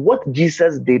 So now, what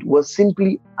Jesus did was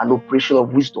simply an operation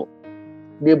of wisdom.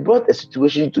 They brought a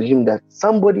situation to him that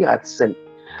somebody had sinned,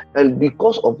 and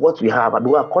because of what we have, and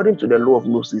according to the law of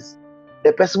Moses,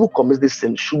 the person who commits this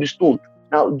sin should be stoned.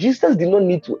 Now, Jesus did not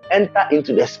need to enter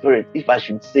into the spirit, if I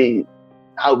should say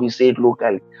how we say it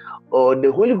locally, or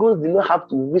the Holy Ghost did not have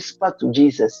to whisper to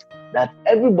Jesus that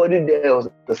everybody there was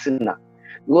a sinner,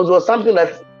 because it was something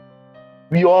that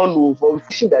we all know for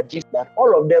that Jesus, that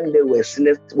all of them there were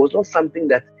sinners. It was not something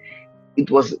that it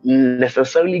was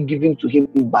necessarily given to him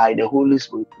by the Holy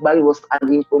Spirit, but it was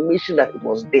an information that it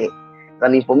was there. It's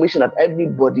an information that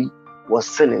everybody was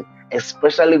sinning,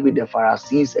 especially with the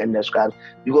Pharisees and the scribes,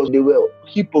 because they were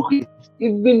hypocrites.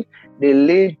 Even the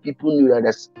lay people knew that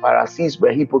the Pharisees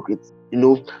were hypocrites,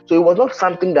 So it was not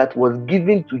something that was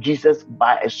given to Jesus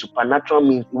by a supernatural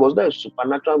means. It was not a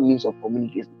supernatural means of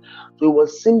communication. So it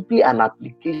was simply an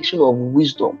application of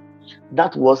wisdom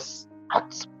that was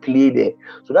at play there.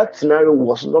 So that scenario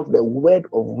was not the word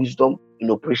of wisdom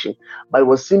in operation, but it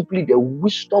was simply the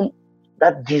wisdom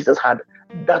that Jesus had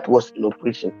that was in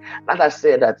operation. As I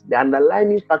said, that the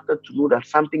underlying factor to know that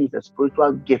something is a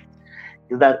spiritual gift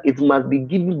is that it must be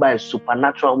given by a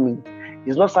supernatural means.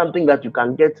 It's not something that you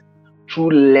can get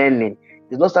through learning.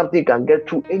 It's not something you can get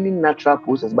through any natural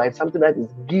process, but it's something that is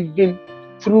given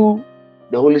through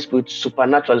the Holy Spirit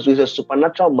supernaturally. So it's a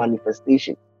supernatural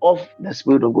manifestation of the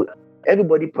Spirit of God.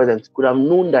 Everybody present could have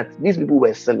known that these people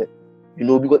were sinning,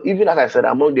 because even as I said,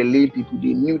 among the lay people,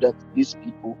 they knew that these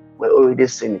people were already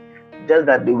sinning. Just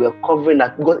that they were covering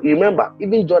that. Because remember,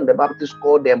 even John the Baptist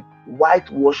called them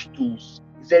whitewashed tombs.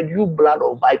 He said, "You blood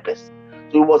of vipers."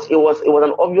 So it was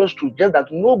an obvious truth, just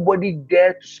that nobody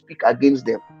dared to speak against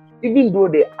them. Even though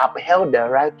they upheld their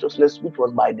righteousness, which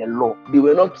was by the law, they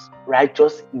were not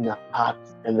righteous in their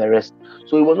hearts and the rest.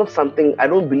 So it was not something, I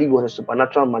don't believe, was a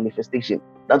supernatural manifestation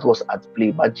that was at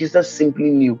play, but Jesus simply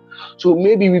knew. So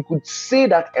maybe we could say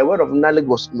that a word of knowledge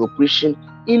was in operation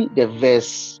in the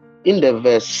verse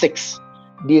 6.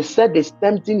 They said it's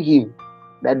tempting him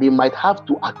that they might have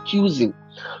to accuse him.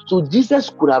 So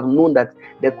Jesus could have known that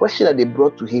the question that they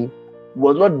brought to him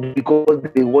was not because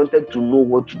they wanted to know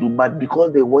what to do, but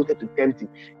because they wanted to tempt him.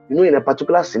 In a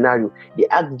particular scenario, they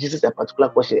asked Jesus a particular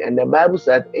question, and the Bible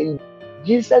said, and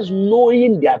Jesus,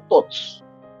 knowing their thoughts,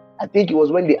 I think it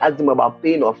was when they asked him about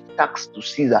paying of tax to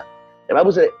Caesar. The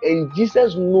Bible said, and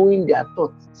Jesus, knowing their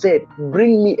thoughts, said,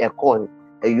 "Bring me a coin."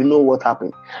 And you know what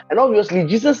happened. And obviously,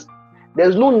 Jesus,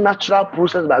 there's no natural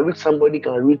process by which somebody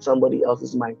can read somebody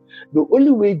else's mind. The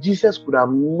only way Jesus could have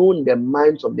known the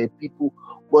minds of the people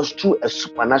was through a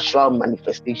supernatural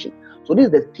manifestation. So this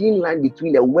is the thin line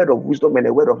between the word of wisdom and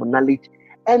the word of knowledge,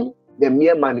 and the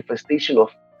mere manifestation of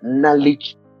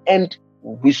knowledge and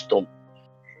wisdom.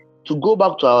 To go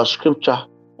back to our scripture,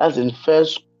 that's in 1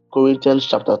 Corinthians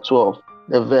chapter 12,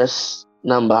 the verse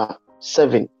number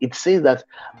 7. It says that,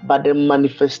 but the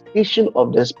manifestation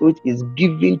of the Spirit is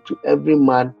given to every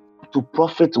man to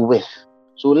profit with.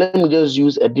 So let me just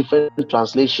use a different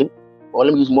translation, or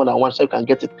let me use more than one so you can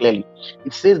get it clearly.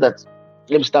 It says that,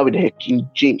 let me start with the King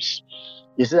James.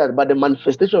 It says that, but the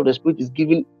manifestation of the Spirit is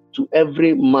given to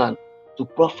every man to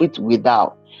profit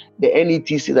without. The NET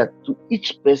says that to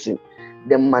each person,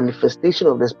 the manifestation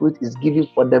of the Spirit is given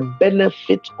for the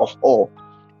benefit of all.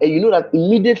 And you know that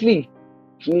immediately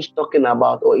he finished talking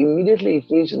about, or immediately he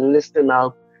finished listing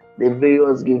out the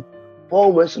various gifts,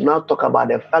 Paul wants to now talk about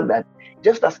the fact that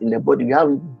just as in the body we have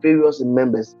various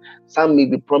members, some may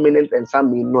be prominent and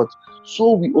some may not,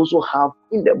 so we also have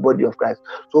in the body of Christ.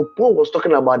 So Paul was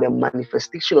talking about the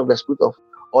manifestation of the Spirit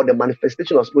or the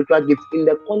manifestation of spiritual gifts in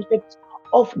the context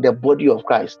of the body of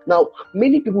Christ. Now,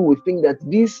 many people will think that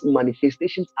these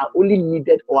manifestations are only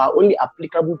needed or are only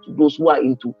applicable to those who are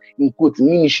into, in quotes,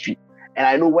 ministry. And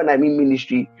I know when I mean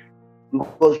ministry,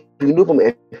 because we know from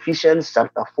Ephesians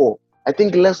chapter 4. I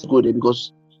think let's go there,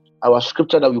 because our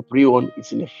scripture that we pray on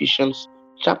is in Ephesians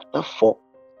chapter 4,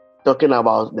 talking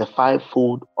about the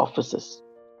fivefold offices.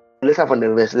 Let's have on the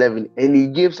verse 11. And he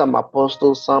gave some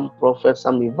apostles, some prophets,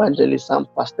 some evangelists, some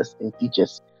pastors and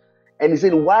teachers. And he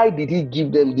said, why did he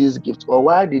give them these gifts? Or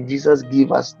why did Jesus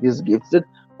give us these gifts? He said,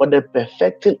 for the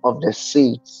perfecting of the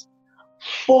saints,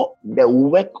 for the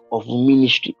work of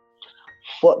ministry,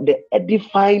 for the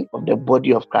edifying of the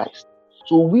body of Christ.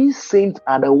 So we saints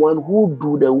are the one who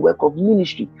do the work of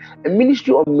ministry. And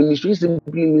ministry of ministry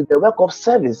simply means the work of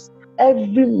service.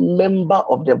 Every member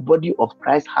of the body of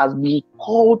Christ has been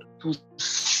called to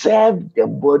serve the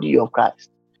body of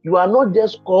Christ. You are not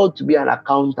just called to be an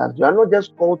accountant. You are not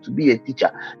just called to be a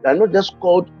teacher. You are not just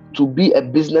called to be a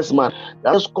businessman. You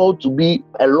are not just called to be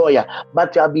a lawyer.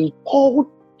 But you have been called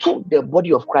to the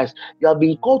body of Christ. You have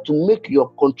been called to make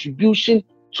your contribution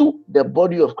to the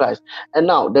body of Christ. And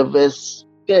now the verse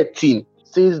 13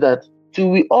 says that till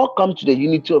we all come to the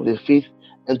unity of the faith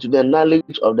and to the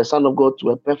knowledge of the Son of God,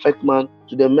 to a perfect man,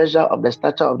 to the measure of the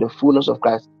stature of the fullness of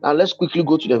Christ. Now let's quickly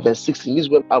go to the verse 16. This is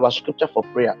where our scripture for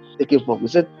prayer taken from. It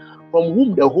said, from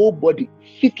whom the whole body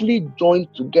fitly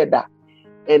joined together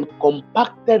and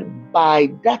compacted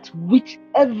by that which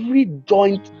every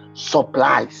joint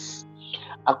supplies,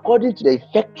 according to the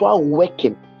effectual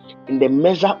working in the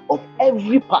measure of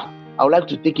every part. I would like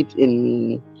to take it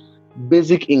in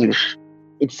basic English.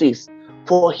 It says,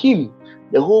 for him,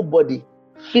 the whole body,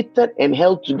 fitted and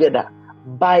held together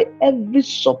by every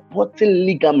supporting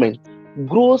ligament,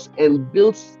 grows and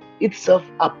builds itself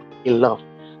up in love.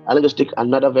 And let's just take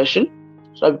another version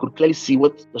so that we could clearly see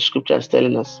what the scripture is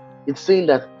telling us. It's saying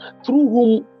that through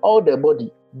whom all the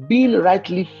body, being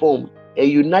rightly formed and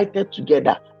united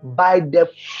together by the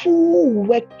full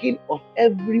working of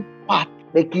every part.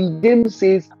 The King James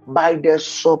says, by the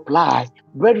supply.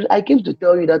 Brethren, I came to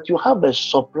tell you that you have a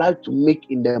supply to make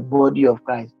in the body of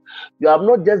Christ. You have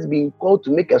not just been called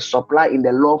to make a supply in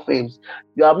the law firms.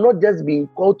 You have not just been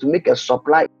called to make a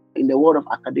supply in the world of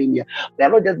academia. We are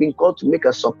not just being called to make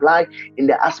a supply in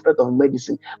the aspect of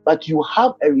medicine, but you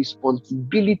have a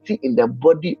responsibility in the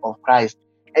body of Christ.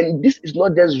 And this is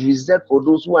not just reserved for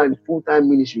those who are in full-time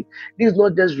ministry. This is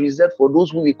not just reserved for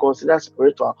those who we consider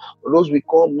spiritual, or those we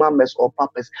call mamas or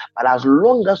papas. But as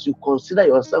long as you consider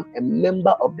yourself a member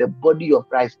of the body of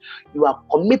Christ, you are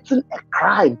committing a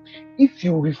crime if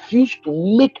you refuse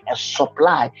to make a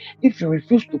supply, if you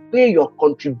refuse to pay your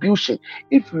contribution,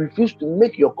 if you refuse to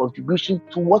make your contribution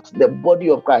towards the body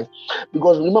of Christ.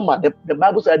 Because remember, the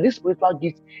Bible says this spiritual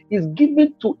gift is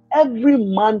given to every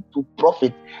man to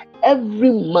profit.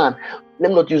 Every man, let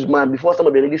me not use man before some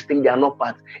of the ladies think they are not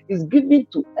part. It's given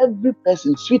to every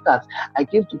person. Sweetheart, I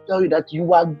came to tell you that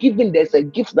you are given. There's a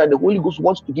gift that the Holy Ghost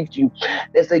wants to give to you.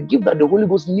 There's a gift that the Holy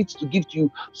Ghost needs to give to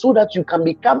you so that you can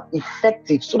become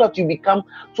effective, so that you become,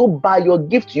 so by your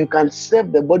gift you can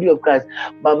serve the body of Christ.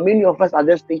 But many of us are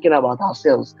just thinking about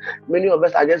ourselves. Many of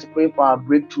us are just praying for our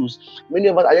breakthroughs. Many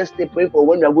of us are just praying for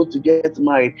when we are going to get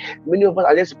married. Many of us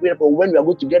are just praying for when we are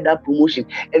going to get that promotion.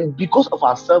 And because of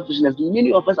our selfishness,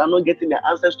 many of us are not getting the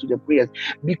answers to the prayers,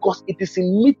 because it is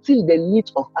in meeting the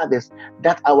needs of others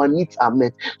that our needs are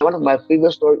met. One of my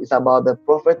favorite stories is about the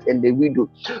prophet and the widow.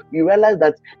 You realize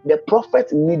that the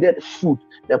prophet needed food.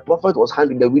 The prophet was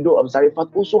hungry. The widow of Zarephath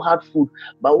also had food,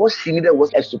 but what she needed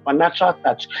was a supernatural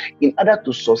touch in order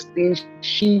to sustain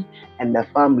she and the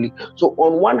family. So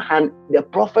on one hand, the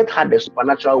prophet had the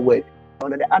supernatural word.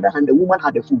 On the other hand, the woman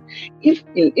had the food. If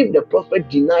the prophet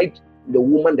denied the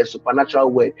woman the supernatural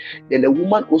word, then the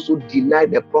woman also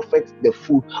denied the prophet the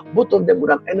food. Both of them would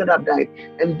have ended up dying.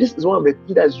 And this is one of the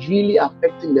things that's really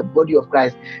affecting the body of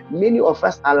Christ. Many of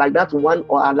us are like that one,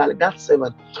 or are like that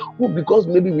servant who, because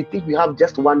maybe we think we have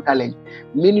just one talent,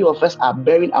 many of us are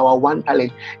bearing our one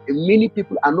talent, and many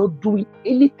people are not doing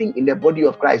anything in the body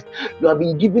of Christ. You have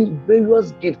been given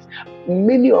various gifts.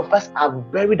 Many of us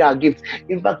have buried our gifts.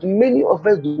 In fact, many of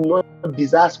us do not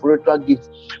desire spiritual gifts.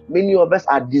 Many of us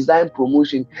are desiring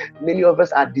promotion. Many of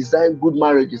us are desiring good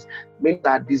marriages. Many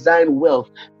are desiring wealth.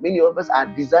 Many of us are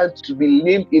desired to be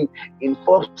named in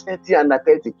Forbes 30 under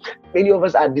 30. Many of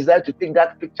us are desired to take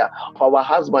that picture of our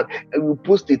husband and we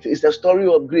post it. It's a story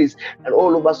of grace and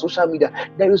all over social media.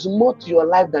 There is more to your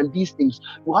life than these things.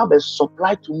 You have a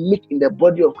supply to make in the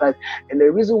body of Christ. And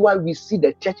the reason why we see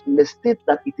the church in the state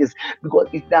that it is, because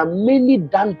there are many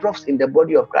dandruffs in the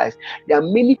body of Christ. There are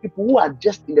many people who are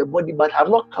just in the body but have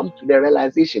not come to the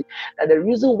realization that the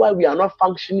reason why we are not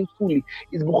functioning fully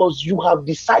is because you have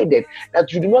decided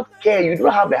that you do not care, you do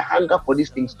not have a hunger for these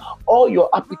things. All your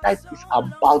appetite is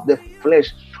about the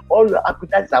flesh. All your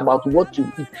appetite is about what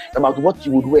you eat, about what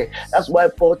you would wear. That's why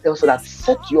Paul tells us that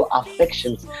set your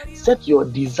affections, set your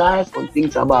desires on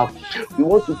things above. We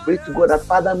want to pray to God that,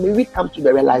 Father, may we come to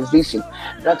the realization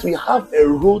that we have a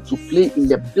role to play in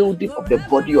the building of the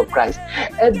body of Christ.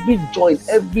 Every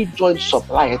joint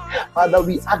supplies. Father,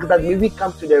 we ask that may we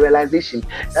come to the realization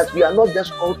that we are not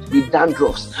just called to be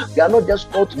dandruffs. We are not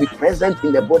just called to be present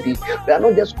in the body. We are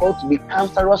not just called to be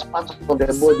cancerous parts of the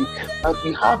body, but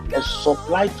we have a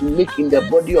supply to make in the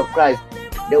body of Christ.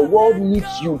 The world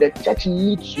needs you. The church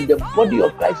needs you. The body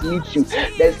of Christ needs you.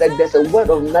 There's a word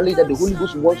of knowledge that the Holy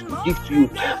Ghost wants to give to you.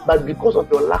 But because of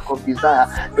your lack of desire,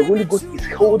 the Holy Ghost is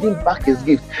holding back his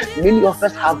gift. Many of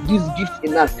us have these gifts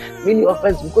in us. Many of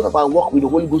us, because of our work with the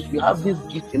Holy Ghost, we have these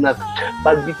gifts in us.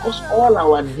 But because all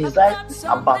our desire is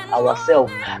about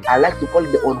ourselves, I like to call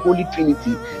it the unholy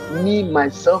trinity. Me,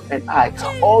 myself, and I.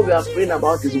 All we are praying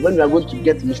about is when we are going to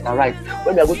get Mr. Right,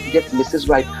 when we are going to get Mrs.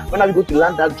 Right, when are we going to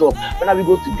land that job, when are we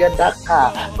going to get that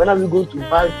car, when are we going to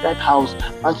buy that house.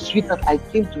 And sweetheart, I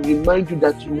came to remind you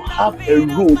that you have a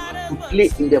role to play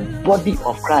in the body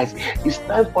of Christ. It's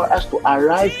time for us to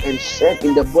arise and serve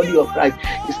in the body of Christ.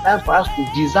 It's time for us to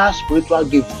desire spiritual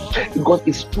gifts, because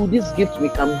it's through these gifts we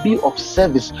can be of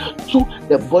service to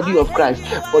the body of Christ,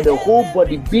 for the whole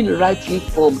body being rightly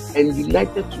formed and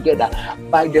united together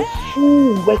by the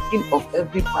full working of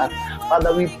every part.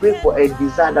 Father, we pray for a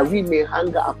desire that we may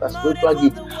hunger after spiritual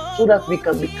gifts, so that we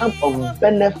can become of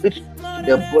benefit to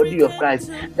the body of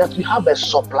Christ, that we have a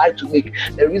supply to make.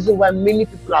 The reason why many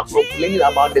people are complaining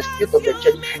about the state of the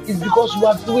church is because you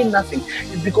are doing nothing.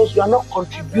 It's because you are not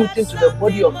contributing to the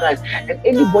body of Christ. And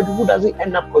anybody who doesn't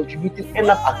end up contributing, end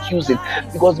up accusing,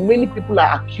 because many people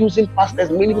are accusing pastors,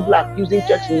 many people are accusing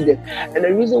church leaders. And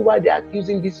the reason why they are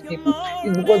accusing these people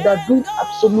is because they are doing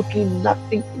absolutely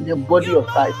nothing in the body of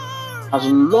Christ. As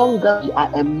long as you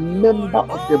are a member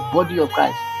of the body of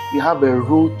Christ, you have a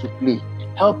role to play.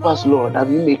 Help us, Lord, that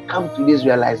we may come to this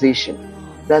realization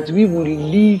that we will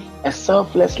live a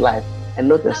selfless life and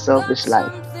not a selfish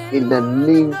life. In the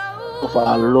name of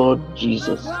our Lord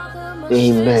Jesus.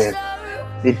 Amen.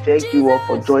 We thank you all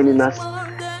for joining us,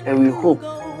 and we hope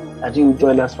that you will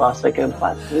join us for our second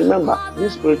part. Remember,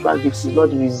 this spiritual gift is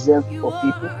not reserved for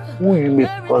people who you may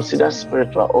consider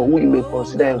spiritual or who you may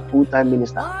consider a full-time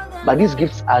minister. But these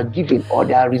gifts are given, or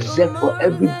they are reserved for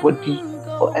everybody,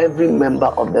 for every member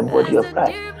of the body of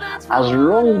Christ. As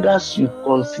long as you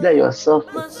consider yourself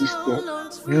a Christian,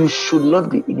 you should not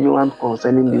be ignorant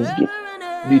concerning this gift,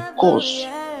 because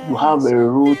you have a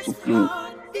role to play.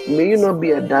 May you not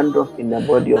be a dandruff in the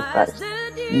body of Christ.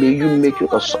 May you make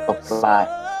your supply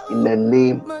in the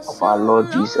name of our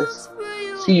Lord Jesus.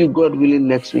 See you, God willing,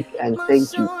 next week, and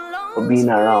thank you for being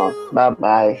around.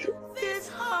 Bye-bye.